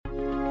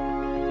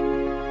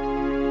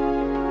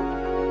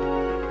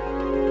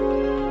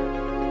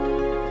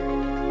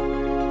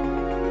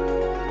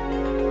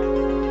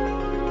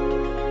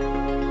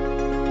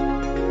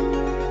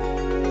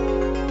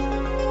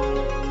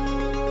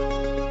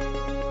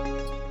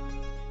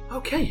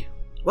Okay,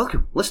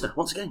 welcome, listener,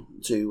 once again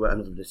to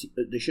another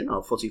edition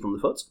of Footy from the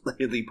Foot,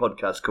 the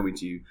podcast coming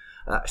to you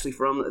actually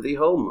from the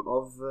home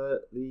of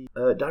the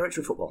Director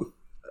of Football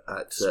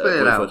at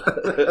Bluefoot.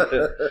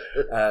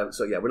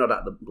 So yeah, we're not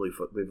at the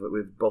Bluefoot.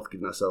 We've both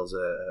given ourselves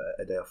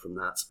a day off from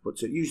that,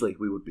 but usually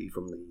we would be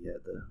from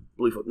the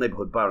Bluefoot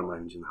Neighbourhood Bar and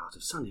Lounge in the heart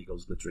of San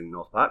Diego's glittering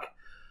North Park.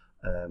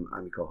 I'm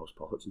your co-host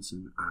Paul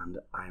Hutchinson, and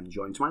I am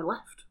joined to my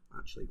left,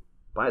 actually,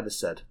 by the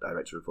said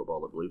Director of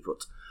Football at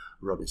Bluefoot,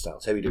 Rodney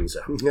Styles. How are you doing,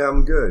 sir? Yeah,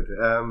 I'm good.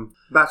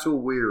 Battle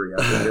weary,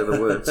 I think, are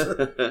the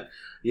words.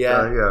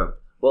 Yeah.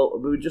 Well,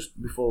 we were just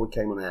before we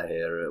came on air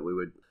here, we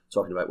were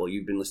talking about, well,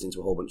 you've been listening to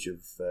a whole bunch of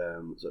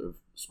sort of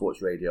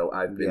sports radio.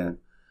 I've been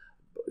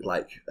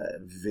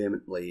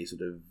vehemently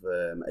sort of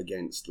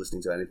against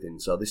listening to anything.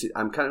 So this is,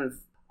 I'm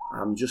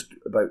just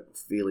about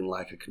feeling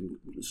like I can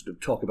sort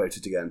of talk about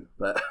it again.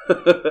 But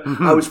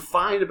I was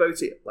fine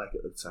about it, like,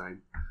 at the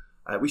time.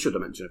 We should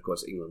have mentioned, of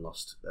course, England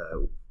lost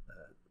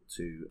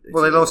to...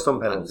 Well, they lost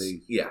on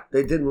penalties. Yeah.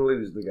 They didn't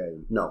lose the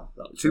game. No,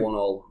 that was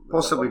 1-1.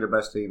 Possibly the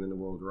best team in the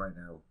world right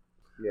now.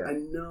 Yeah. I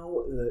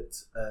know that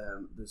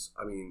there's...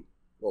 I mean,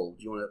 well,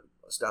 do you want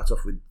to start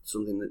off with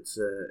something that,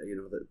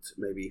 that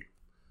maybe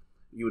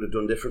you would have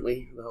done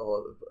differently?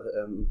 Or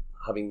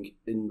having,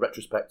 in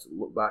retrospect,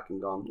 looked back and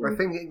gone... I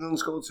think England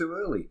scored too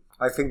early.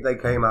 I think they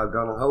came out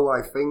gung-ho.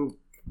 I think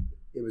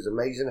it was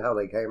amazing how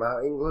they came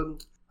out,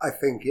 England. I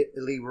think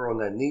Italy were on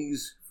their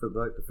knees for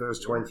like the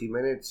first 20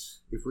 minutes.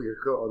 If we had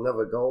got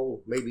another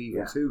goal, maybe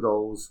even two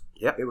goals,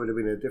 it would have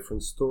been a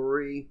different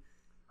story.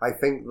 I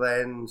think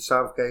then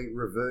Southgate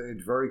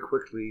reverted very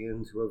quickly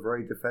into a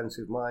very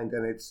defensive mind,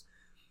 and it's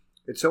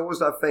always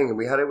that thing, and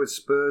we had it with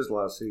Spurs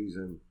last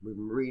season, with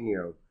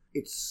Mourinho.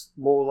 It's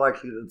more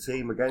likely that the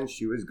team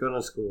against you is going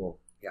to score,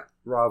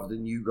 rather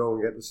than you go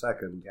and get the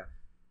second. Yeah.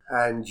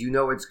 And you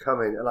know it's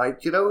coming. And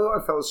do you know who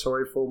I felt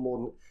sorry for more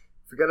than...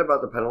 Forget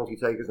about the penalty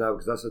takers now,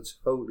 because that's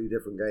a totally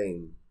different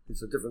game.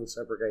 It's a different,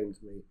 separate game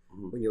to me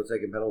when you're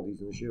taking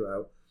penalties in a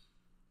shootout.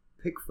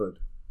 Pickford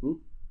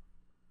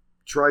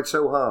tried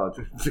so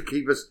hard to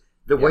keep us...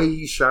 The way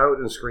he shouted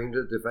and screamed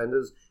at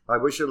defenders, I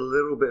wish a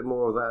little bit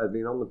more of that had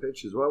been on the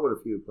pitch as well with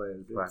a few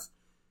players. Right.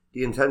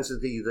 The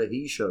intensity that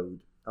he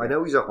showed. I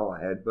know he's a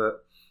hothead,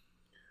 but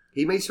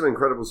he made some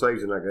incredible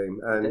saves in that game.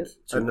 And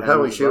the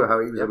penalty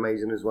shootout, he was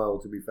amazing as well,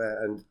 to be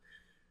fair. And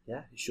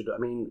yeah, you should. I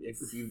mean, if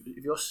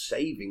you're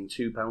saving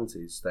 2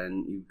 penalties,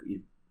 then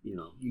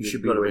you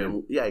should be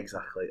winning. Yeah,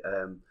 exactly.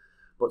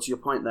 But to your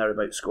point there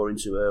about scoring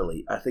too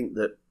early, I think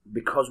that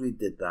because we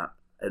did that,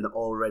 an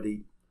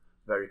already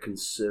very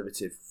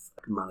conservative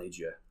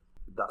manager,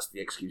 that's the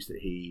excuse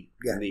that he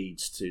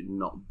needs to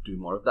not do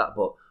more of that.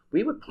 But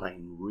we were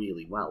playing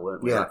really well,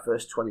 weren't we? Like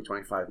first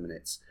 20-25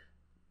 minutes.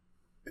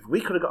 If we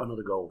could have got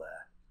another goal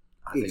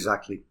there,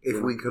 exactly.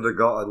 If we could have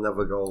got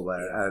another goal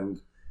there, and.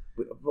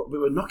 But we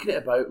were knocking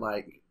it about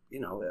like,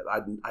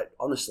 I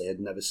honestly had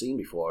never seen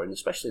before, and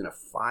especially in a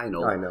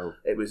final. I know.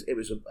 It was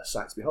a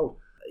sight to behold.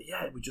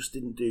 Yeah, we just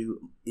didn't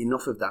do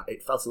enough of that.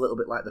 It felt a little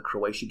bit like the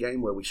Croatia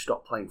game where we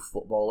stopped playing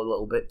football a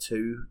little bit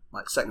too.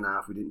 Like second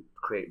half, we didn't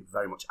create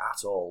very much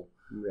at all.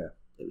 Yeah.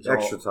 It was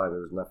extra time, there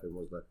was nothing,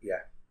 was there?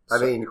 Yeah.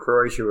 I mean,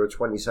 Croatia were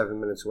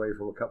 27 minutes away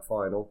from a cup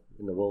final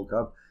in the World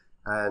Cup.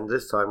 And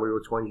this time we were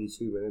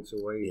 22 minutes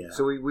away. Yeah.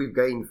 So we've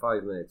gained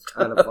 5 minutes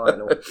and a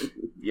final.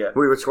 Yeah.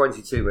 We were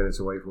 22 minutes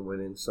away from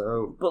winning.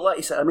 So, but like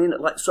you said, I mean,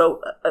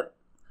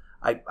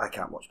 I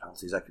can't watch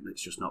penalties.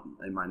 It's just not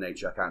in my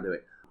nature. I can't do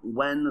it.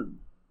 When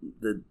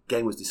the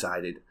game was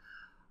decided,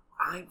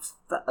 I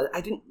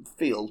didn't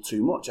feel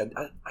too much.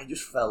 I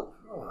just felt,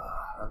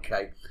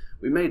 okay,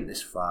 we made it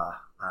this far,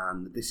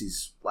 and this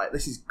is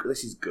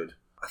good.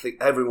 I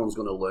think everyone's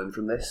going to learn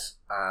from this,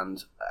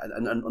 and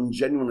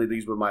genuinely,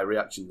 these were my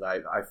reactions.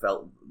 I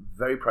felt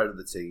very proud of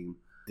the team.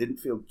 Didn't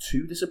feel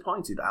too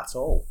disappointed at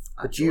all.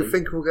 But do you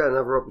think we'll get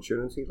another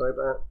opportunity like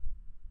that?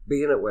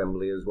 Being at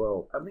Wembley as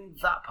well. I mean,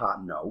 that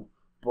part, no.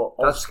 But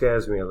that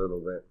scares me a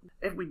little bit.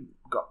 If we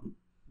got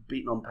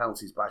beaten on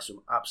penalties by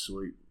some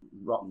absolute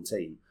rotten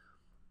team,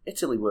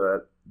 Italy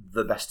were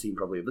the best team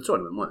probably of the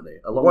tournament, weren't they?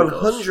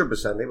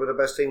 100%. They were the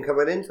best team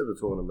coming into the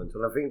tournament.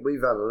 And I think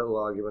we've had a little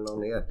argument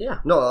on here. Yeah.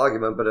 Not an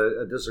argument, but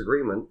a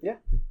disagreement. Yeah.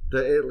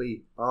 That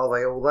Italy, are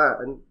they all that?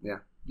 And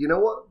you know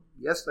what?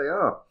 Yes, they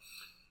are.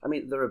 I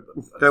mean,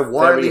 they're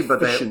wily, very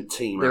efficient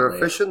team. They're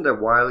efficient, they're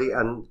wily,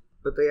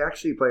 but they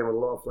actually play with a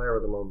lot of flair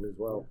at the moment as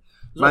well.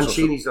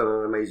 Mancini's done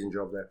an amazing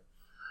job there.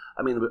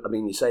 I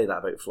mean, you say that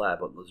about flair,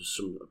 but there's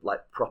some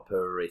like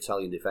proper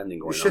Italian defending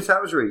going on.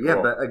 Shithousery, yeah,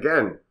 but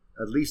again,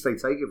 at least they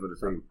take it for the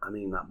team. I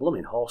mean, that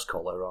blooming horse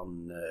collar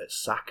on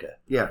Saka.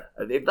 Yeah,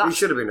 it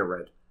should have been a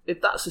red.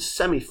 If that's a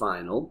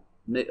semi-final,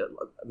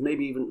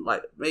 maybe even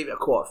maybe a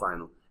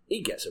quarter-final,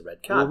 he gets a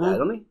red card there,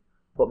 doesn't he?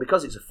 But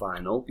because it's a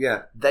final,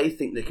 they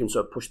think they can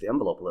sort of push the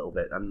envelope a little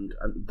bit, and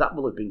that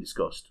will have been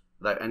discussed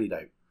without any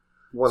doubt.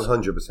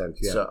 100%,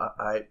 yeah.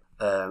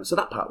 So so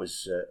that part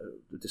was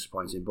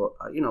disappointing, but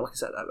like I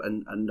said,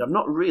 and I've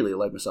not really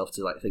allowed myself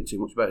to think too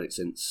much about it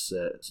since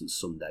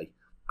Sunday.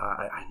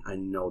 I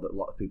know that a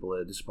lot of people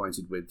are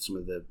disappointed with some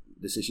of the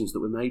decisions that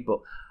were made. But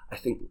I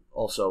think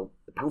also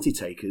the penalty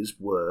takers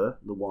were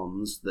the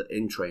ones that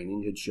in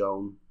training had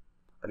shown.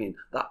 I mean,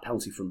 that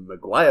penalty from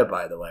Maguire,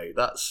 by the way,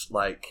 that's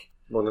like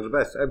one of the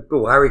best.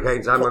 Harry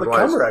Kane's and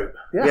Maguire's. The camera out.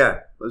 Yeah,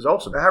 it was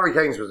awesome. Harry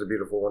Kane's was a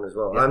beautiful one as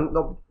well, and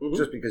not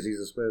just because he's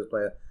a Spurs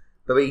player,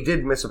 but he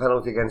did miss a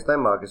penalty against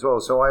Denmark as well.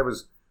 So I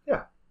was,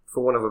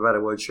 for want of a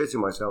better word, shitting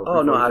myself.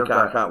 Oh no,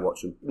 I can't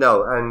watch him.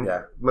 No, and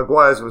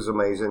Maguire's was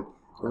amazing.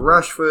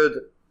 Rashford.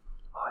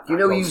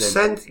 You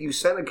sent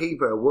a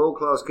keeper, a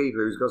world-class keeper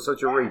who's got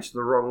such a reach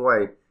the wrong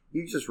way.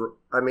 It's just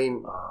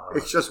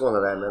one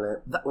of them, isn't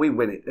it? We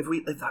win it.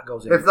 If that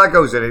goes in. If that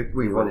goes in,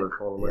 we won the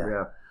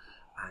tournament,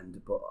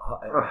 But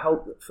I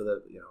hope that for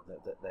that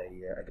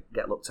they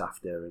get looked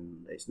after,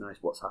 and it's nice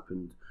what's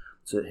happened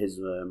to his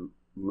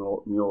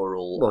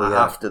mural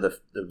after the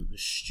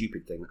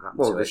stupid thing that happened.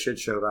 Well, the shit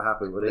show that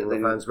happened with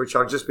England fans, which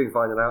I've just been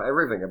finding out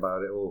everything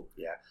about it all.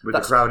 Yeah, with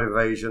the crowd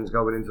invasions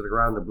going into the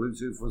ground, the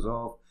Bluetooth was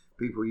off.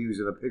 People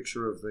using a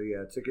picture of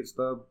the ticket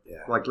stub,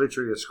 like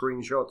literally a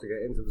screenshot to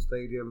get into the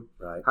stadium.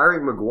 Right.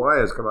 Harry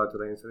Maguire's come out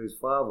today and said his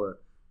father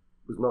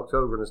was knocked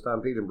over in a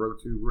stampede and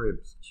broke 2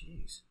 ribs.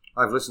 Jeez.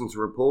 I've listened to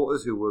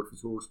reporters who work for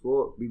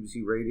TalkSport,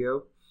 BBC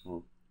Radio,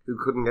 who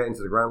couldn't get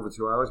into the ground for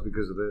 2 hours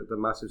because of the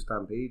massive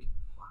stampede.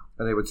 Wow.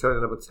 And they were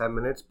turning up at 10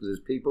 minutes, but there's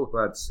people who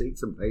had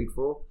seats and paid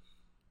for.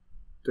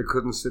 They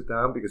couldn't sit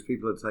down because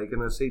people had taken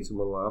their seats and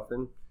were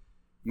laughing.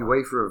 You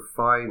wait for a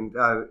fine...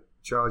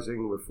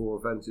 charging with 4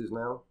 offences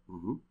now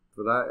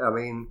for that. I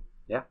mean,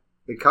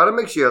 it kind of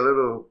makes you a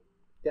little.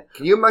 Yeah.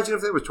 Can you imagine if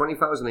there was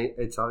 20,000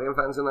 Italian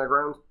fans in that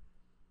ground?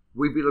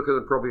 We'd be looking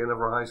at probably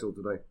another Heysel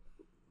today,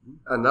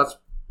 and that's.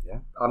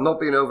 Yeah. I'm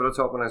not being over the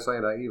top when I say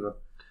that either.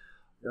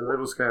 A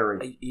little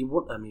scary. You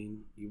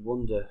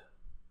wonder.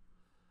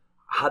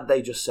 Had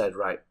they just said,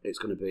 right, it's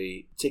going to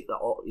be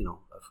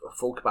a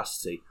full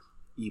capacity,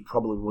 you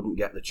probably wouldn't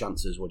get the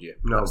chances, would you?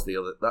 No.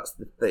 That's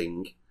the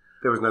thing.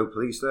 There was no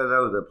police there,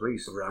 though. The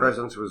police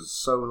presence was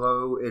so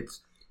low.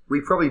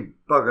 We probably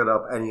buggered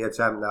up any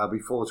attempt now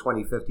before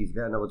 2050 to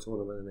get another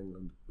tournament in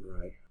England.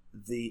 Right.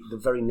 The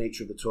very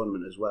nature of the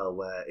tournament as well,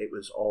 where it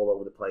was all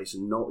over the place,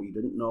 and you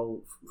didn't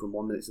know from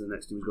 1 minute to the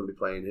next who was going to be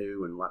playing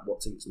who, and like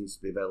what tickets needs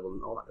to be available,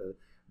 and all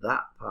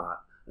that part,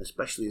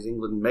 especially as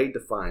England made the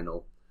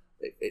final.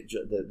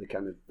 The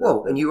kind of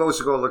and you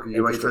also got to look at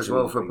UEFA as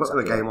well for putting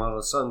the game on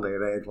a Sunday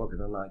at 8 o'clock in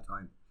the night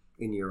time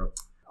in Europe.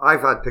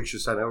 I've had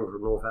pictures sent over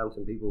from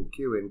Northampton, people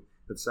queuing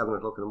at 7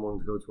 o'clock in the morning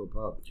to go to a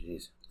pub.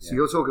 Jeez. So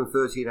you're talking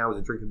 13 hours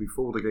of drinking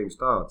before the game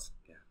starts.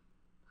 Yeah.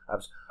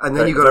 And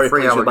then you've got a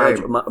 3-hour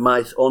game.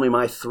 Only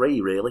my 3,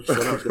 really. So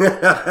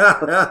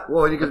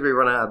well, you could be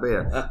run out of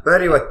beer. But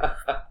anyway.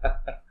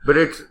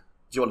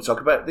 Do you want to talk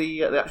about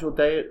the actual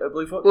day at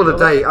Bluefoot? Well, the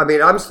day,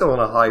 I'm still on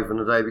a high from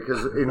the day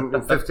because in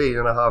 15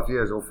 and a half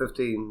years, or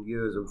 15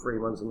 years and 3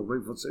 months in the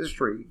Bluefoot's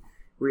history,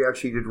 we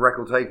actually did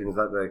record takings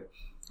that day.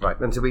 Right.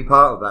 And to be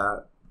part of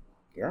that,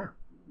 it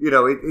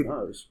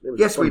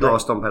yes, we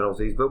lost on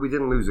penalties, but we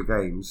didn't lose a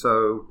game.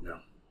 So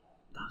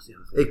that's the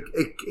other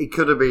thing. It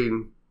could have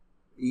been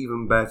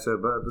even better,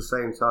 but at the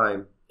same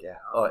time,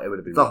 it would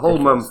have been the whole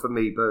month for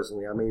me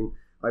personally. I mean,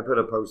 I put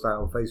a post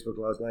out on Facebook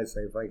last night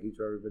saying thank you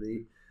to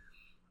everybody.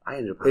 I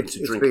ended up having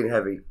to drink. It's been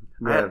heavy.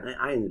 Yeah.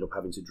 I ended up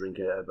having to drink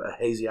a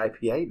hazy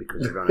IPA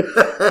because of it.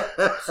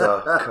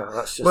 So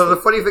that's just. Well, the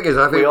funny thing is,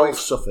 I think we all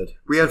suffered.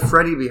 We had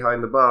Freddie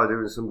behind the bar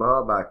doing some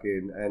bar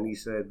backing, and he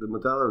said the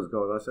Modelo's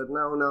gone. I said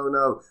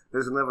no,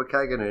 there's another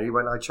keg in it. He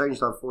went, I changed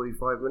that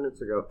 45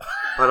 minutes ago,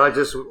 and I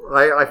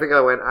think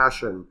I went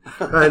ashen,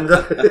 and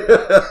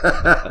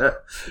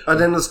and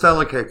then the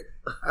Stella kicked,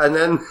 and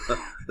then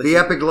the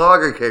Epic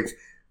Lager kicked.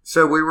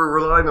 So we were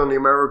relying on the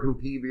American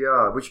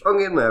PBR, which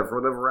hung in there for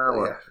another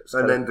hour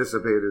and then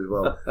disappeared as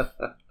well.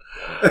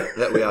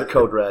 There we are,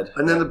 code red.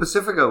 And then the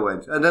Pacifico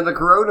went, and then the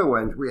Corona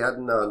went. We had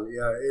none.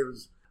 Yeah, it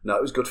was. No,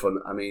 it was good fun.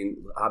 I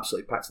mean,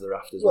 absolutely packed to the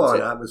rafters. What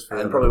an atmosphere!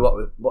 And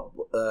probably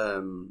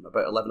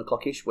about 11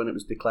 o'clock-ish when it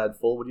was declared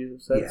full. Would you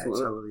have said? Yeah,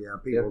 totally. Yeah,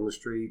 people on the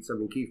streets. I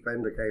mean, Keith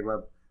Bender came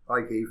up.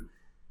 Hi, Keith.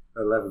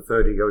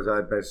 11:30 goes.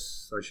 I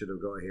should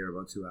have got here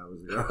about 2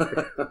 hours ago.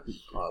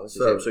 That's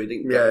the same. So you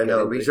didn't. Yeah,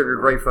 no. We took a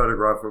great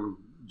photograph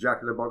from Jack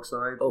in the Box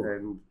side. Oh,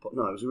 and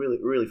no, it was a really,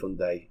 really fun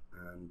day.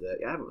 And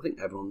I think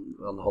everyone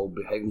on the whole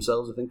behaved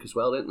themselves. I think as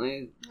well, didn't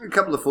they? A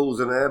couple of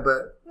fools in there,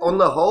 but on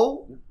the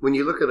whole, when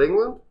you look at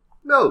England,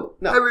 no.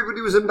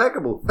 Everybody was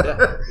impeccable.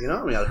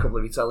 Yeah, we had a couple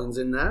of Italians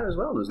in there as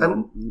well. There was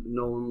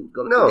no one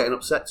getting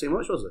upset too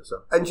much, was there?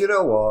 So, and you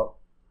know what?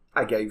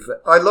 I gave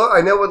it. I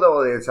know a lot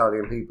of the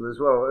Italian people as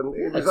well, and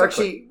it was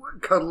actually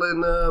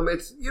cuddling.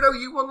 It's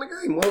you won the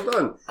game. Well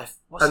done.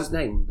 What's his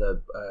name?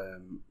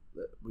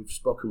 We've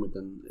spoken with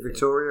them.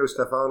 Vittorio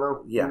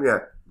Stefano. Yeah.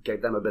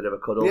 Gave them a bit of a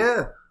cuddle.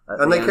 Yeah,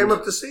 and they came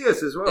up to see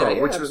us as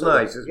well, which was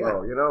nice as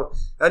well.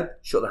 And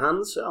shook the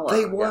hands.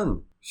 They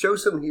won. Show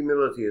some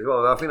humility as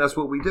well. I think that's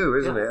what we do,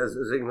 isn't it,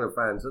 as England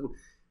fans? And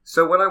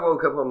so when I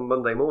woke up on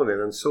Monday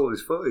morning and saw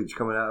this footage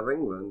coming out of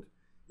England,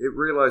 it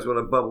realised what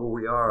a bubble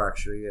we are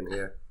actually in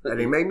here.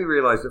 And it made me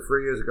realise that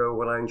 3 years ago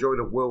when I enjoyed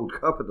a World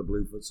Cup at the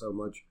Bluefoot so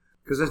much,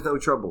 because there's no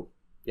trouble.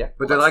 Yeah.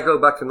 But then I go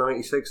back to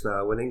 96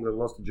 now when England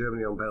lost to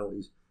Germany on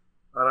penalties,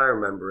 and I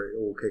remember it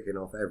all kicking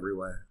off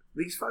everywhere.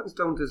 These fans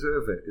don't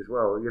deserve it as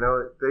well. You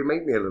know, they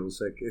make me a little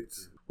sick.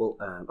 It's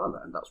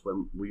and that's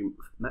when we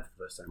met for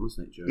the first time,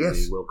 wasn't it? During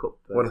yes, the World Cup.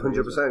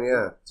 100%,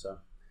 yeah. So,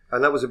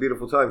 and that was a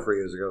beautiful time 3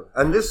 years ago.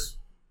 And this,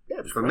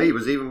 for me,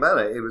 was even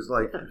better. It was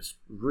like it was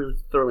really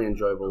thoroughly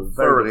enjoyable.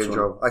 Thoroughly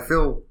enjoyable. I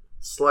feel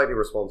slightly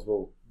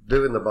responsible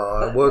doing the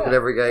bar, working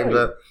every game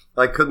that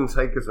I couldn't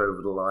take us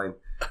over the line.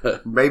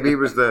 Maybe it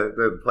was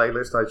the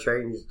playlist I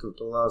changed at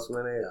the last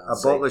minute. I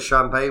bought the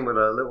champagne with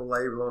a little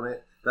label on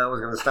it that I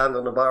was going to stand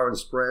on the bar and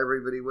spray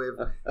everybody with.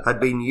 Had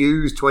been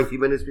used 20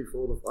 minutes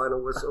before the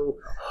final whistle.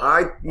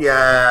 I'm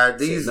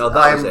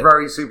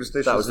very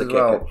superstitious that was the as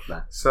well.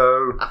 Kicker.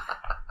 So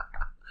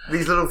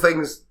these little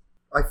things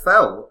I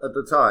felt at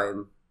the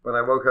time when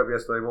I woke up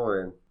yesterday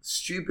morning,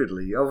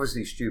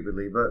 obviously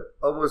stupidly, but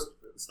almost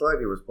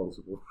slightly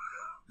responsible.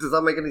 Does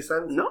that make any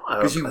sense? No.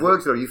 Because you've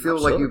worked it, you feel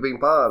like you've been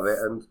part of it.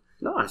 And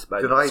no, I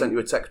sent you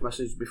a text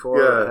message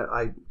before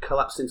I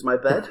collapsed into my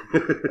bed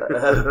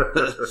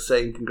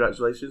saying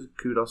congratulations,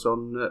 kudos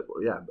on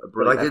a brilliant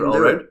But I didn't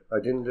do it. I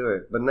didn't do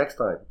it. But next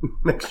time,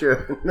 next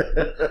year.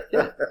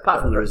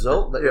 Apart from the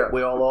result that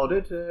we all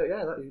ordered,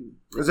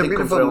 it was a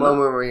beautiful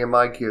moment with me and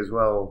Mikey as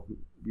well.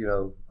 You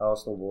know,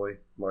 Arsenal boy,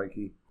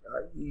 Mikey.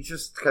 He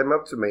just came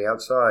up to me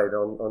outside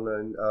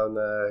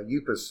on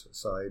Upa's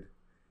side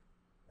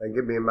and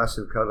gave me a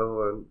massive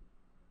cuddle, and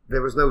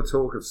there was no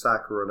talk of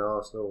Saka and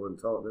Arsenal and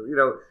Tottenham. You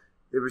know,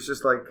 it was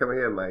just like, come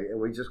here, mate,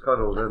 and we just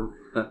cuddled, and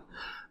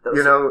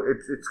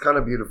it's kind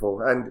of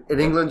beautiful. And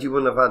in England, you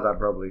wouldn't have had that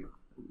probably.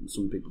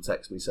 Some people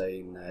text me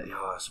saying,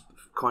 it's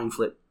coin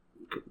flip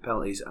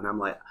penalties, and I'm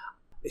like,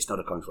 it's not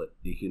a coin flip.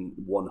 You can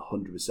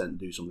 100%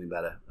 do something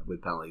better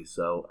with penalties.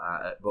 So,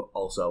 but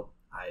also,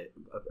 I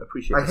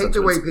appreciate. I hate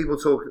the way people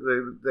talk.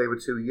 They were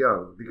too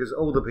young because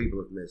older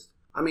people have missed.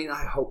 I mean,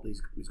 I hope he's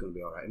going to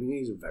be all right. I mean,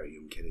 he's a very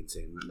young kid in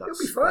team. He'll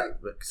be fine.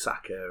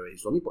 Saka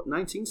is only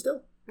 19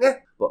 still. Yeah,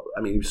 but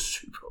I mean, he was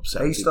super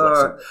upset.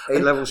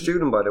 A-level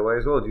student, by the way,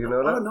 as well. Do you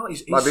know that? Oh no,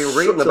 he's I've been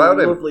reading about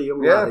him. Lovely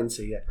young lad,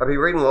 isn't he? Yeah. I've been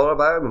reading a lot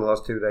about him in the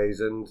last 2 days,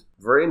 and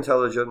very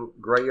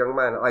intelligent, great young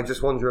man. I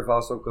just wonder if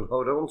Arsenal can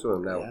hold on to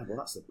him now. Yeah, well,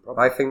 that's the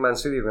problem. I think Man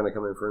City are going to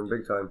come in for him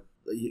big time.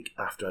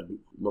 After I'd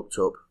looked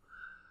up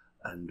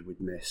and we'd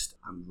missed,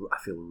 I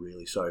feel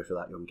really sorry for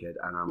that young kid,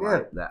 and I'm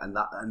like that, and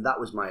that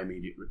was my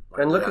immediate.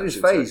 And look at his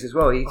face as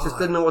well. He just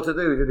didn't know what to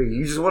do, did he?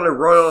 You just want to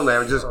run on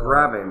there and just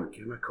grab him.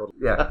 Give him a cuddle.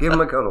 Yeah, give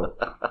him a cuddle.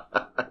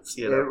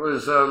 It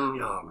was.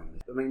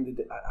 I mean,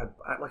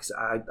 like I said,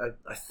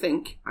 I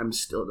think I'm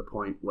still at the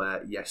point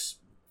where yes,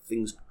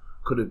 things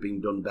could have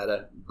been done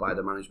better by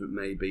the management,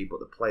 maybe, but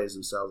the players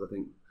themselves,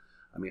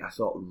 I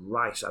thought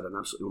Rice had an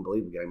absolutely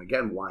unbelievable game.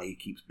 Again, why he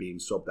keeps being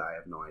subbed, I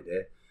have no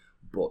idea.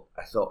 But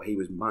I thought he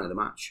was man of the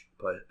match.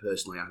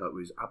 Personally, I thought he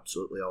was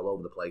absolutely all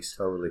over the place.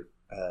 Totally.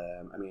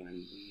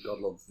 God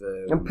love.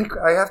 And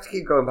I have to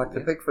keep going back to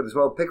Pickford as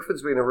well.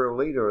 Pickford's been a real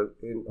leader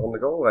on the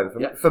goal line.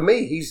 For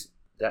me, he's.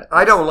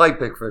 I don't like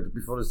Pickford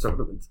before this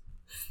tournament.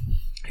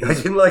 I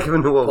didn't like him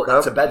in the World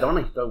Cup. Put that to bed,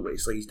 don't he? Don't we?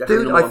 So he's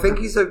definitely. Dude, I think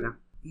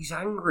he's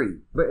angry,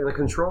 but in a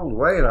controlled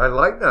way, and I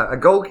like that. A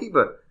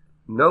goalkeeper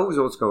knows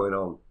what's going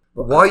on.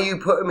 Why are you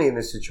putting me in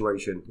this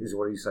situation, is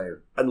what he's saying.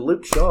 And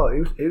Luke Shaw,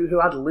 who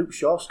had Luke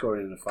Shaw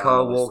scoring in the final?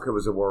 Carl Walker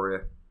was a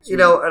warrior. You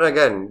know, and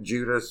again,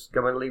 Judas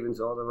coming leaving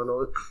Tottenham and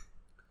all this.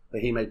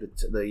 But he made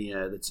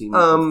the team.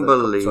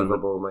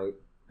 Unbelievable, mate.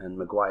 And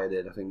Maguire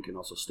did, I think, and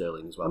also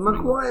Sterling as well. And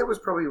Maguire was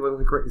probably one of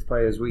the greatest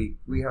players we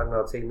had in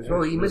our team as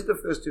well. He missed the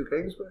first 2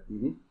 games, but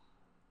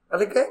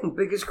and again,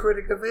 biggest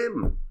critic of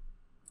him.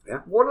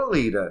 Yeah. What a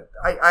leader.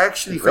 I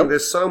actually think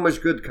there's so much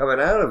good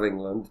coming out of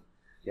England.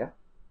 Yeah.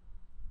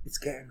 It's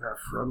getting that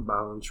front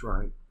balance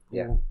right.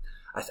 Yeah.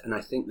 And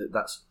I think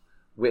that's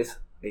with.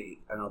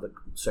 I know that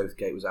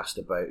Southgate was asked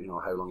about,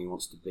 how long he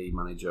wants to be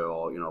manager,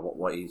 or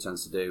what he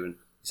intends to do, and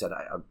he said,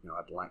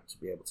 I'd like to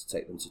be able to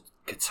take them to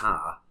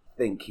Qatar. I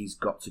think he's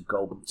got to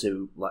go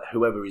to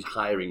whoever is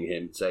hiring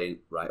him, saying,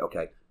 right,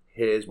 okay,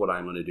 here's what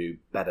I'm going to do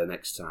better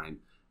next time.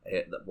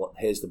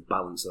 Here's the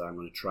balance that I'm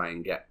going to try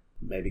and get.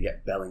 Maybe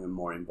get Bellingham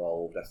more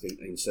involved. I think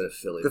instead of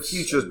Phillips. The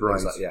future's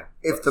bright.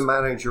 If the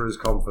manager is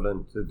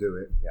confident to do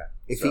it. Yeah.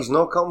 If he's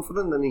not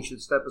confident, then he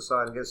should step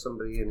aside and get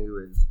somebody in who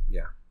is.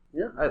 Yeah.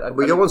 Yeah.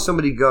 We don't want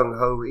somebody gung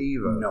ho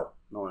either. No.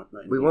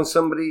 We want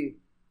somebody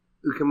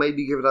who can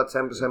maybe give that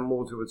 10%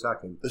 more to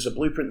attacking. There's a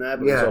blueprint there,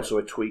 but there's also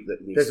a tweak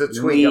that needs. There's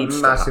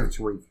a massive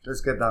tweak.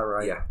 Let's get that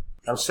right. Yeah.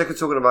 I'm sick of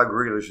talking about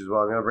Grealish as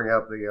well. I'm going to bring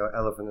up the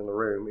elephant in the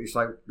room. It's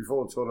like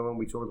before the tournament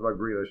we talked about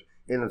Grealish.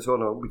 In the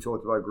tournament we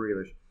talked about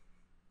Grealish.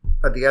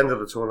 At the end of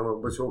the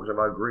tournament we're talking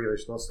about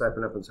Grealish not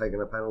stepping up and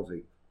taking a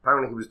penalty.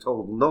 Apparently he was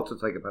told not to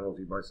take a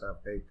penalty by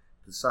Southgate.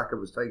 The Saka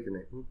was taking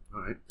it.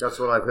 All right. That's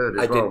what I've heard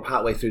as well. I did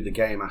partway through the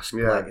game ask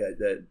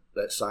that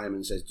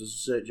Simon says,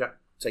 does Jack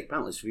take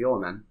penalties for your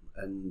men?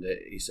 And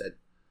he said,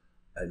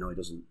 no, he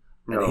doesn't.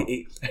 No. And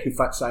in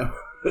fact, Simon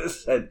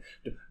said,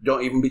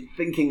 don't even be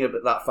thinking of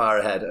it that far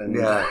ahead. And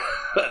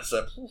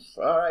so,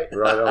 all right.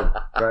 Right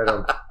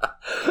on.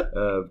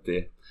 Oh,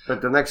 dear.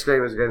 But the next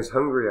game is against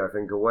Hungary, I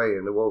think, away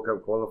in the World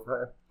Cup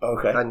qualifier.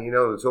 Okay. And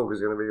the talk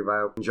is going to be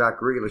about Jack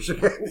Grealish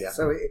again. Yeah.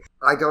 So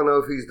I don't know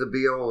if he's the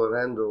be-all and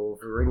end-all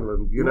for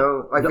England.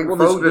 I think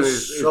Foden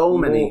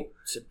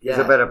is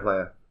a better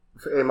player,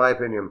 in my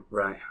opinion.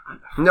 Right.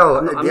 No,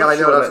 I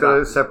know that's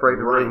going to separate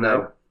the room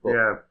now.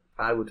 Yeah.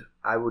 I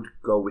would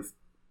go with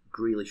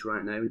Grealish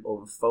right now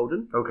over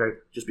Foden. Okay.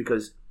 Just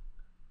because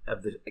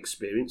of the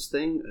experience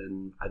thing,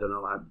 and I don't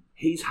know,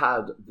 he's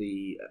had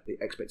the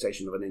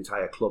expectation of an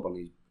entire club on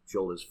his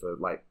shoulders for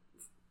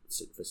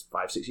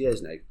 5-6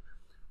 years now,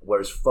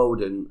 whereas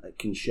Foden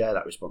can share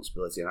that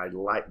responsibility, and I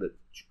like that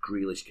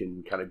Grealish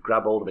can kind of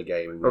grab hold of a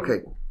game.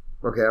 Okay,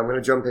 I'm going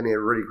to jump in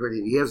here really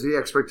quickly. He has the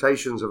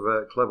expectations of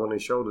a club on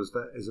his shoulders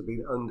that has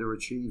been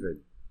underachieving.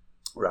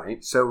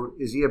 Right. So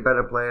is he a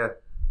better player,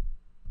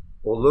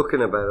 or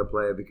looking a better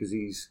player because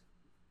he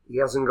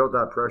hasn't got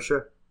that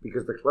pressure?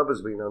 Because the club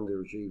has been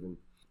underachieving.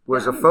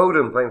 Whereas a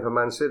Foden playing for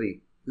Man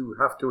City, who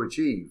have to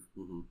achieve.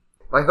 Mm-hmm.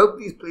 I hope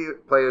these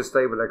players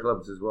stay with their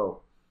clubs as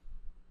well.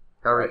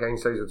 Harry Kane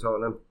stays at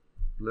Tottenham,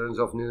 learns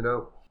off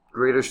Nuno.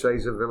 Grealish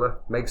stays at Villa,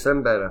 makes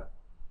them better.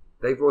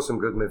 They've brought some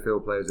good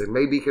midfield players. They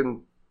maybe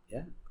can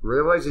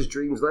realise his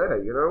dreams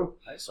there,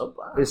 That's so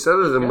bad. Instead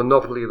of the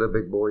monopoly of the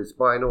big boys,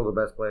 buying all the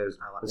best players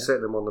and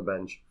setting them on the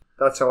bench.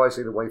 That's how I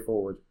see the way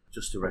forward.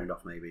 Just to round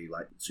off, maybe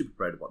super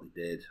proud of what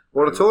they did.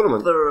 What a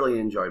tournament! Thoroughly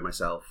enjoyed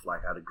myself. I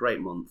had a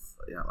great month.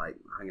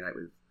 Hanging out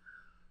with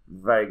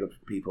very good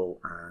people,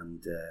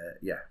 and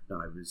it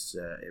was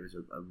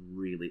a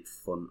really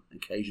fun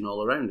occasion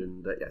all around.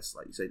 And yes,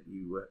 like you said,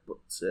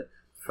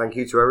 thank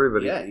you to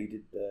everybody. Yeah, you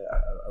did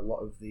a lot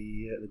of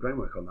the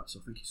groundwork on that. So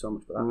thank you so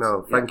much for that.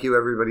 No, thank you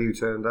everybody who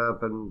turned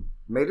up and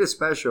made it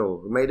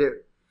special. Made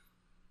it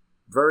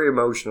very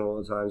emotional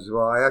at times as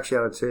well. I actually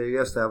had a tear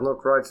yesterday. I've not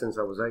cried since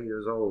I was 8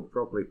 years old,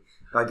 properly.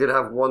 I did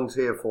have one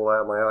tear fall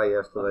out of my eye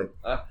yesterday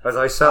as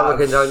I sat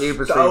looking down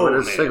Newbury Street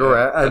with a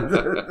cigarette. And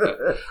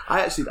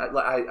I actually,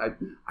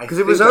 because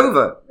it was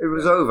over. It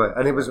was over,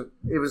 and it was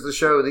the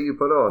show that you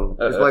put on.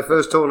 It was my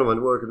first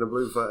tournament working the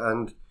Bluefoot,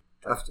 and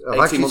I've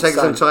actually taken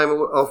some time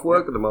off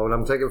work at the moment.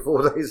 I'm taking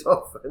 4 days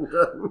off. And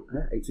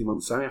 18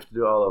 months time, you have to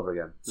do it all over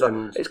again.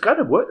 So it's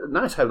kind of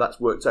nice how that's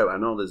worked out. I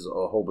know there's a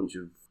whole bunch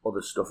of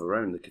other stuff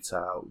around the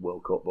Qatar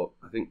World Cup, but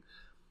I think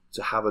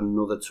to have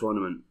another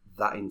tournament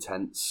that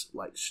intense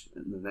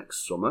in the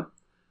next summer,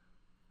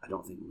 I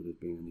don't think would have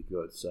been any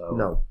good. So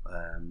no.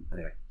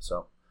 Anyway,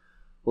 so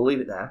we'll leave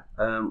it there.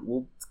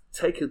 We'll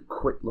take a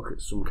quick look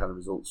at some kind of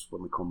results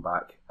when we come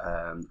back,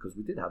 because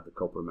we did have the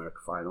Copa America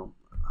final.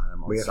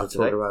 We have Saturday. to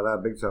talk about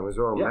that big time as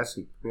well. Yeah.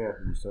 Messi, yeah.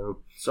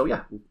 So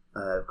yeah,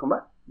 come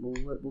back.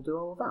 We'll do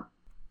all of that.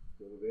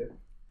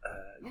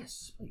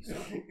 Yes, please.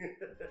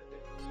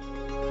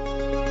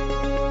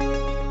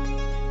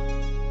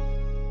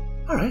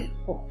 All right.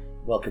 Well,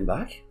 welcome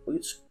back. We'll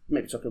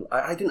maybe talk.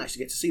 I didn't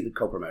actually get to see the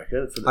Copa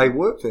America. I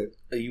worked it.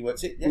 You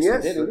worked it? Yes,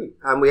 yes. You did, indeed.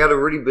 And we had a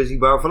really busy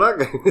bar for that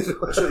game. So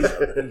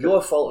it's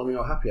your fault and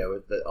your happy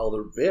hour that all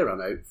the beer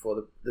ran out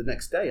for the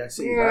next day. I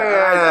see.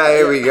 Yeah,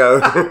 here we go.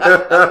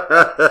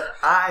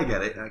 I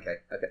get it. Okay.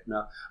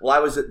 No. Well, I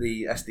was at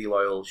the SD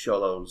Loyal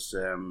Sholos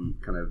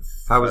kind of.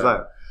 How was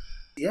that?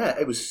 Yeah,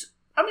 it was.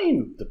 I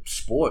mean, the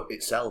sport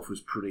itself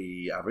was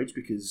pretty average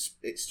because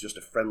it's just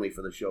a friendly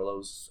for the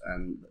Sholos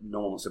and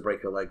no one wants to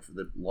break a leg for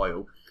the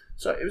Loyal.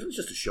 So it was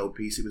just a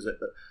showpiece. It was a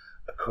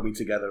coming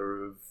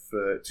together of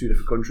two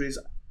different countries.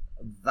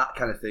 That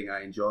kind of thing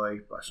I enjoy.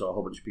 I saw a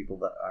whole bunch of people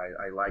that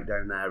I like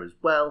down there as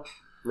well.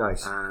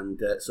 Nice.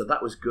 And so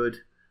that was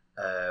good.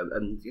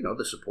 And,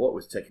 the support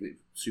was taking it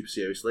super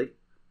seriously.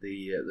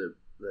 The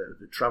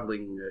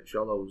travelling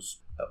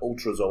Sholos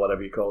ultras or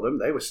whatever you call them,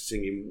 they were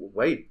singing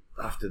way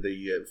after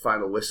the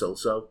final whistle.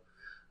 So,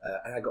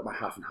 and I got my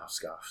half and half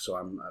scarf.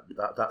 So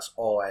that's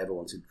all I ever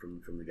wanted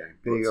from the game.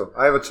 There you go.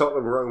 I have a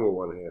Tottenham Roma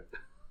one here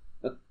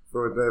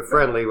for the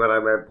friendly when I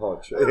met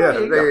Podge. Oh, yeah,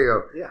 there you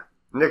go. Yeah.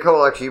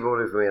 Nicole actually bought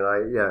it for me,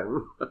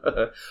 and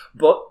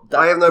but that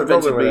I have no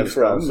prevented problem me with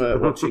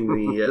from watching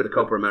the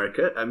Copa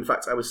America. In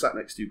fact, I was sat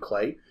next to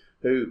Clay,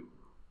 who,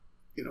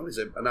 is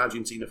an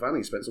Argentina fan.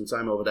 He spent some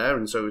time over there,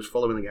 and so he was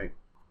following the game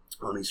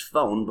on his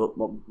phone. But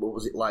what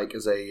was it like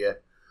as a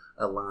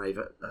live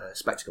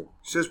spectacle?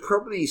 So it's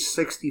probably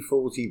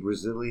 60-40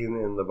 Brazilian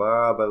in the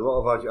bar, but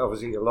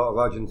obviously a lot of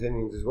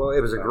Argentinians as well.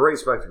 It was a great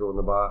spectacle in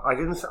the bar. I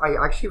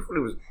actually thought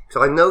it was,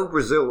 because I know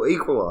Brazil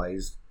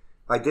equalised.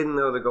 I didn't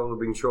know the goal had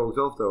been chalked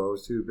off, though. I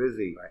was too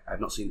busy. Right. I've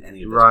not seen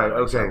any of this. Right,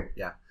 okay. So,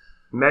 yeah.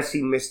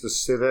 Messi missed a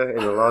sitter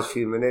in the last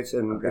few minutes,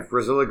 and if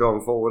Brazil had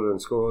gone forward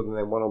and scored and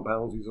then won on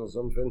penalties or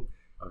something,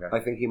 I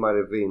think he might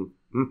have been.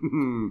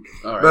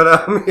 All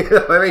right.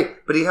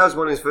 But but he has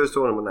won his first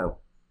tournament now.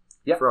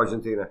 Yep. For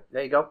Argentina.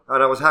 There you go.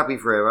 And I was happy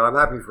for him, and I'm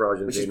happy for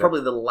Argentina. Which is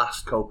probably the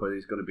last Copa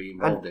he's going to be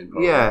involved in.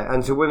 Probably. Yeah,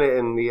 and to win it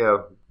in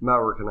the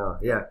Maracanã.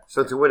 Yeah,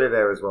 so to win it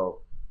there as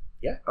well.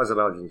 Yeah. As an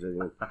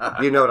Argentinian.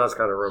 That's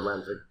kind of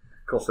romantic.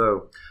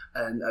 Cool.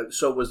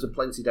 So was there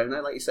plenty down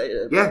there, like you say?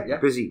 Yeah,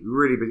 busy,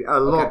 really busy. A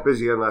lot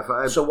busier than I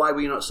thought. So why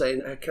were you not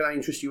saying, can I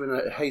interest you in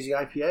a hazy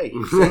IPA?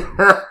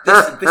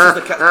 this is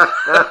the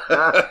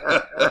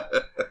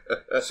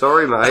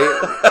Sorry,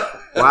 mate.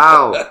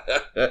 Wow.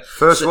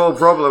 First world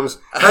problems.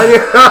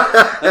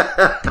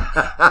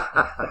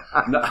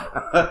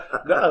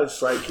 No,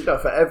 it's like,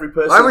 for every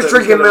person. I was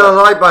drinking Miller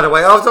Lite, by the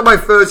way, after my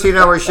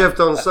 13-hour shift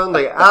on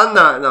Sunday and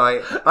that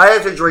night. I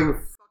had to drink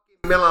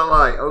Miller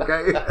Lite,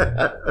 okay?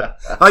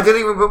 I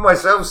didn't even put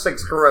myself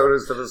 6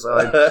 Coronas to the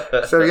side.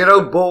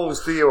 So,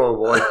 balls to you, old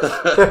boy.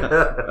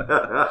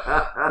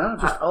 No,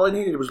 just all I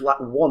needed was like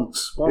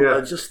once.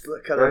 Just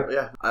kind of,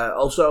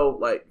 also,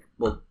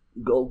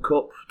 Gold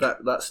Cup,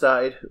 that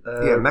started.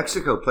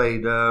 Mexico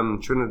played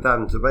Trinidad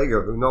and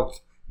Tobago, who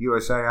knocked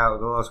USA out of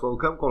the last World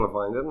Cup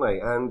qualifying, didn't they?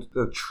 And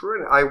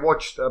I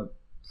watched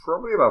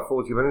probably about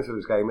 40 minutes of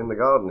this game in the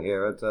garden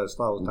here at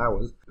Styles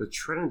Towers. The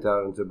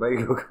Trinidad and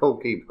Tobago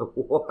goalkeeper,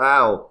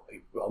 wow.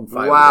 On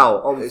fire.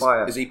 Wow, on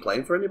fire. Is he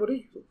playing for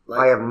anybody?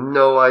 I have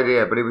no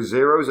idea, but it was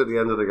zeros at the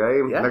end of the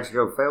game. Yeah.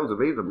 Mexico failed to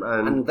beat them.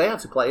 And they had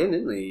to play in,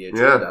 didn't they,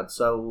 Trinidad?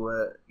 So,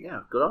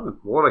 good on them.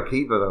 What a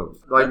keeper, though.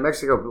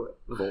 Mexico,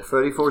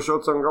 34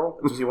 shots on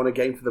goal. Does he want a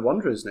game for the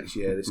Wanderers next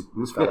year, this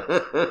fella?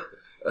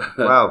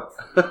 Wow.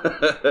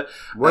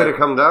 Way to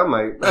come down,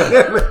 mate.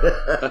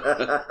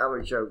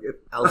 I'm joking.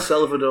 El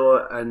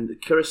Salvador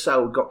and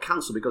Curacao got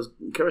cancelled because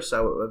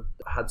Curacao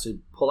had to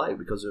pull out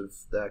because of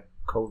their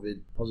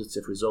COVID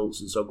positive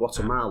results, and so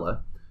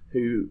Guatemala,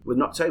 who were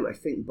knocked out, I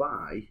think,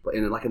 but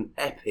in an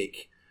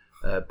epic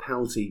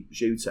penalty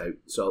shootout.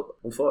 So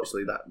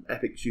unfortunately, that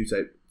epic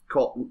shootout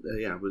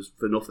was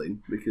for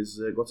nothing because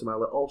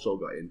Guatemala also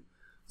got in.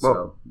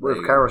 Well,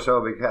 with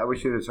Carousel, I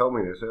wish you'd have told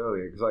me this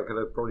earlier, because I could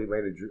have probably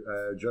made a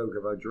joke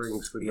about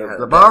drinks with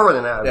the bar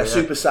running out. They're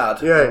super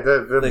sad. Yeah,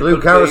 the blue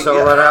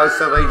carousel ran out,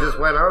 so they just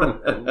went home.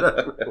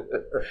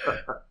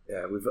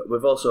 Yeah,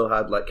 we've also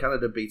had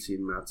Canada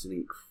beating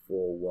Martinique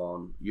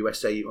 4-1.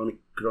 USA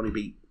could only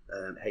beat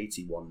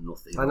Haiti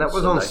 1-0. And that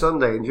was on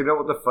Sunday. And do you know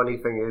what the funny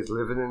thing is?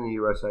 Living in the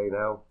USA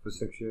now for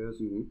 6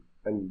 years. Mm-hmm.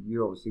 And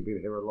you've obviously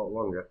been here a lot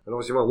longer. And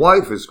obviously my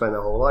wife has spent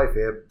her whole life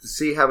here. To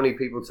see how many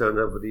people turned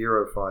up for the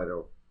Euro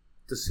final.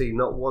 To see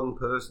not one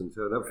person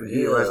turn up for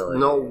the US.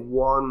 Not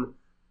one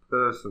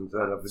person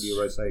turn up for the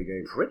USA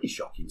game. Pretty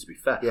shocking, to be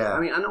fair. Yeah. I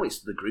mean, I know it's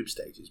the group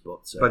stages,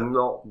 but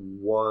not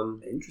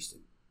one.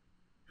 Interesting.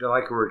 That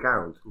I can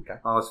recount. Okay.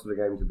 Asked for the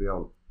game to be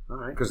on. All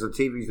right. Because the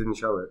TVs didn't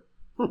show it.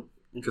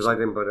 Because I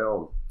didn't put it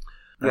on.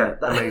 Yeah,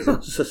 amazing.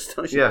 That's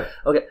astonishing. Yeah.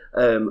 Okay.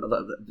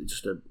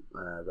 Just a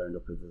round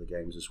up of the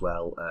games as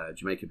well.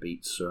 Jamaica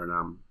beat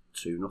Suriname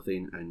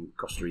 2-0, and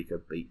Costa Rica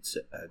beat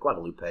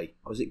Guadeloupe.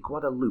 Or is it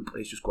Guadeloupe?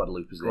 It's just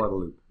Guadeloupe, isn't it?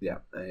 Guadeloupe. Yeah.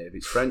 If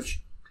it's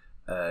French,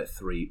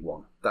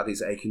 3-1. That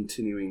is a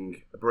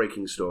continuing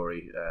breaking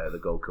story, the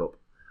Gold Cup,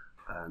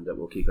 and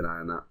we'll keep an eye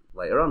on that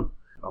later on.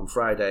 On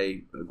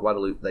Friday,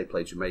 Guadeloupe, they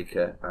play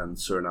Jamaica, and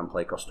Suriname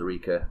play Costa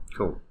Rica.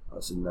 Cool.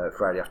 That's in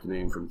Friday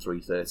afternoon from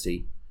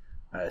 3:30.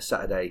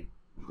 Saturday,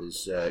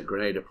 there's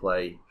Grenada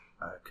play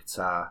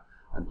Qatar,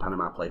 and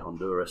Panama play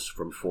Honduras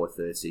from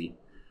 4:30.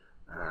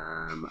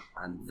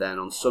 And then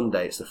on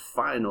Sunday, it's the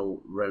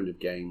final round of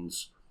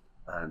games.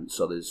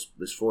 So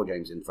there's 4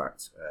 games, in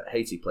fact.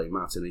 Haiti play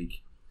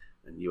Martinique,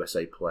 and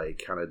USA play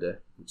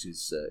Canada, which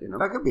is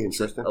that could be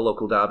interesting. A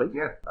local derby.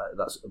 Yeah,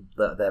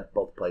 they're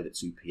both played at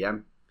 2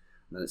 p.m.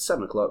 And then at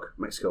 7 o'clock,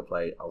 Mexico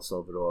play El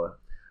Salvador,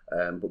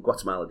 but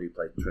Guatemala do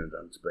play Trinidad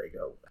and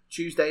Tobago.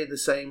 Tuesday, the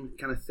same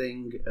kind of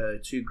thing.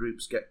 2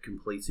 groups get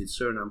completed.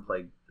 Suriname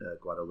play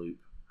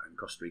Guadeloupe, and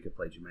Costa Rica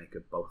play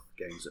Jamaica. Both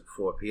games at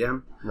 4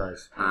 p.m.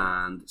 Nice.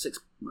 And 6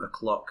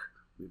 o'clock,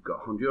 we've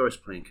got Honduras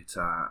playing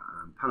Qatar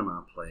and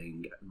Panama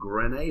playing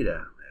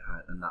Grenada.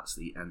 And that's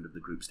the end of the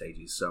group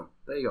stages. So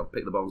there you go.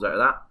 Pick the bones out of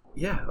that.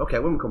 Yeah, okay,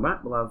 when we come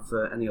back, we'll have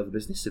any other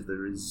business if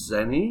there is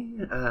any.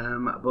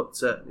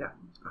 But after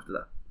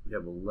that,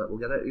 we'll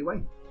get out of your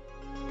way.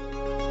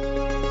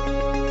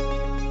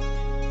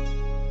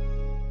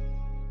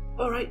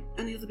 All right,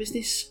 any other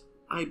business?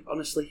 I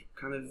honestly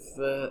kind of,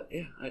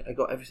 I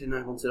got everything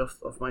I wanted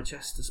off my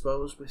chest, I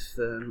suppose, with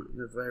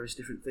various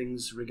different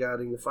things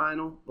regarding the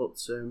final.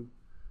 But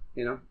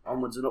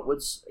onwards and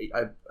upwards.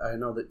 I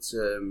know that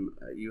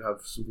you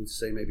have something to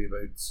say maybe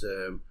about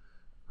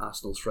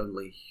Arsenal's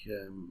friendly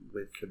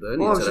with Hibernian.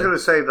 Well, I was going to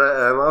say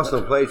that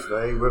Arsenal played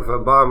today with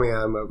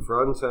Aubameyang up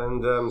front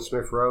and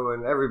Smith Rowe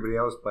and everybody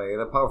else playing,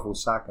 apart from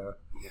Saka.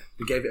 Yeah.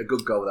 They gave it a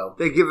good go, though.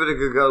 They give it a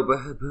good go, but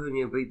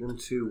Hibernian beat them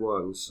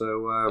 2-1.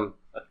 So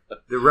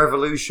the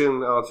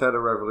Arteta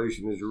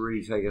revolution is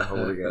really taking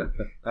hold again.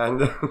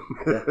 And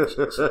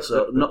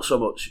so not so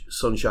much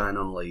sunshine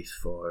on Leith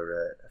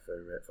for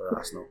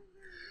Arsenal.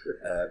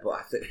 But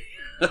I think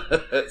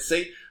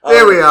see,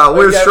 there we are.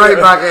 We're straight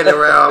back in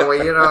there, aren't we?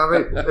 You know what I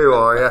mean? Who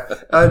are you?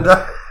 And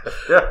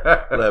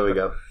there we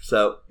go.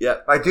 So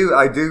yeah, I do.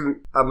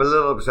 I'm a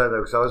little upset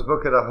though because I was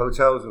booking a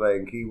hotel today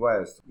in Key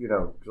West.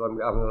 Because I'm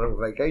having a little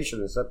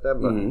vacation in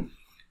September. Mm-hmm.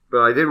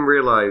 But I didn't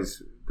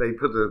realise they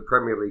put the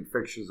Premier League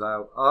fixtures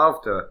out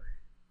after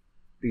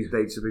these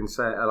dates have been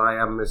set, and I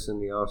am missing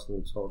the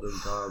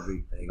Arsenal-Tottenham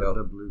derby. There you go.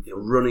 The Blue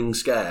You're running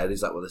scared,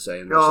 is that what they're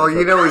saying? Oh,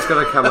 you know it's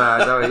going to come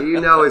out, don't you?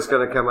 You know it's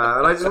going to come out.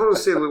 And I just want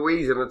to see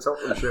Louise in a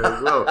Tottenham shirt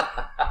as well.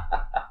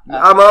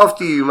 I'm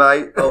after you,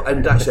 mate. Oh,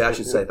 and actually, I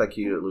should say thank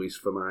you, Luis,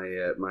 for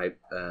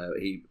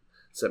he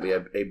sent me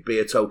a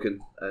beer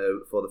token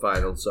for the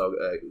final, so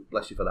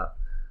bless you for that.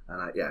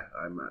 And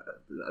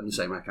I'm the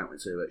same. I can't wait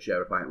to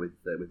share a pint with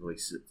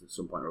Luis at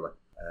some point or other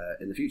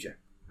in the future.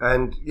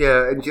 And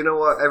and you know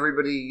what,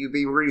 everybody, you've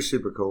been really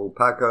super cool.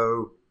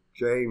 Paco,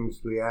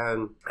 James,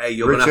 Leanne, hey,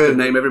 you're Richard, going to have to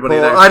name everybody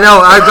Paul, now. I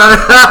know, I've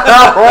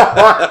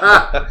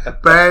done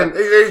it. Ben,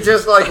 it's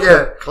just like,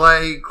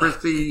 Clay,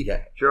 Christy,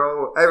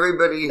 Joe,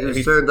 everybody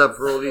who's turned up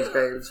for all these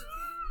games.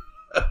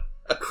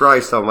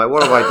 Christ on, mate,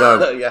 what have I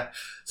done?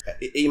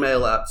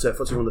 Email at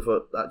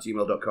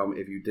footyfromthefoot@gmail.com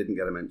if you didn't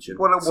get a mention.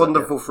 What a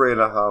wonderful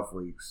 3.5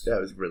 weeks. Yeah,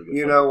 it was really good.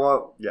 You know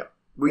what? Yeah.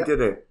 We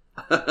did it.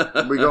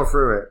 We got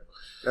through it.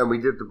 And we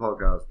did the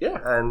podcast. Yeah.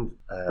 And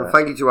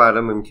thank you to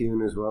Adam and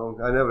Kuhn as well.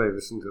 I know they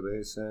listened to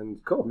this. And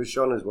Miss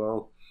Sean as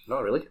well.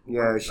 Not really.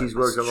 Yeah, she's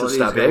worked a lot. Should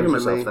start behaving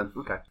myself then.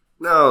 Okay.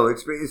 No,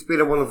 it's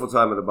been a wonderful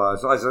time at the bar.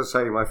 So, as I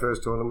say, my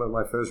first tournament,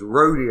 my first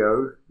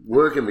rodeo,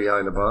 working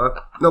behind the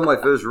bar. Not my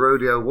first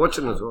rodeo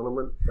watching the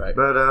tournament. Right.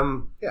 But,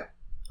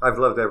 I've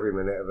loved every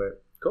minute of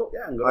it. Cool.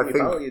 Yeah, and I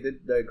think you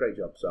did a great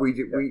job. So. We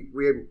did.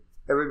 Yeah.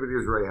 Everybody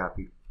was very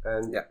happy.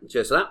 And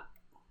cheers to that.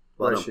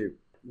 Bless you.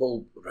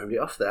 We'll round it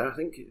off there, I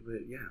think.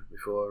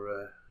 Before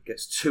it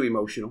gets too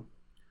emotional.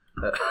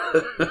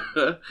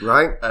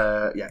 Right?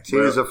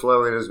 Tears are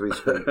flowing as we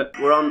speak.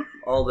 We're on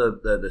all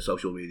the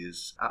social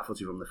medias at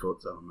Footy From The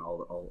Foot on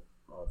all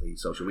the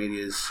social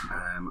medias.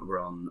 We're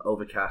on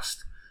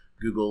Overcast,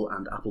 Google,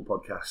 and Apple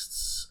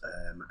Podcasts.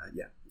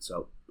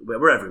 So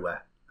we're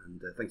everywhere.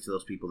 And thanks to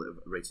those people that have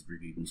rated,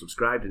 reviewed, and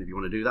subscribed. And if you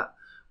want to do that,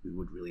 we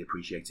would really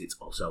appreciate it.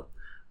 Also,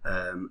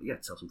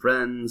 tell some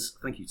friends.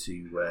 Thank you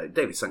to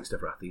David Sangster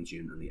for our theme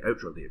tune and the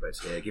outro that you're about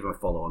to hear. Give him a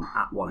follow on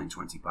at 1 in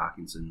 20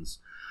 Parkinson's.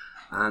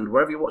 And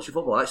wherever you watch your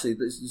football, actually,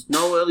 there's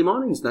no early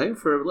mornings now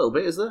for a little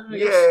bit, is there?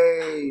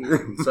 Yay!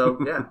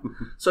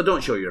 So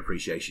don't show your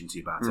appreciation to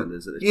your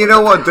bartenders at this point. You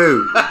know what,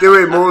 do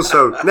it more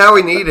so. Now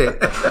we need it.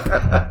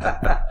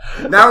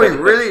 Now we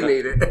really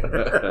need it.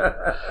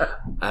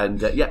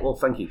 And well,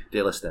 thank you,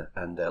 dear listener.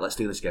 And let's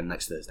do this again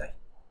next Thursday.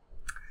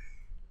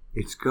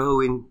 It's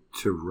going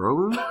to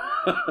Rome.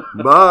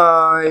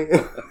 Bye.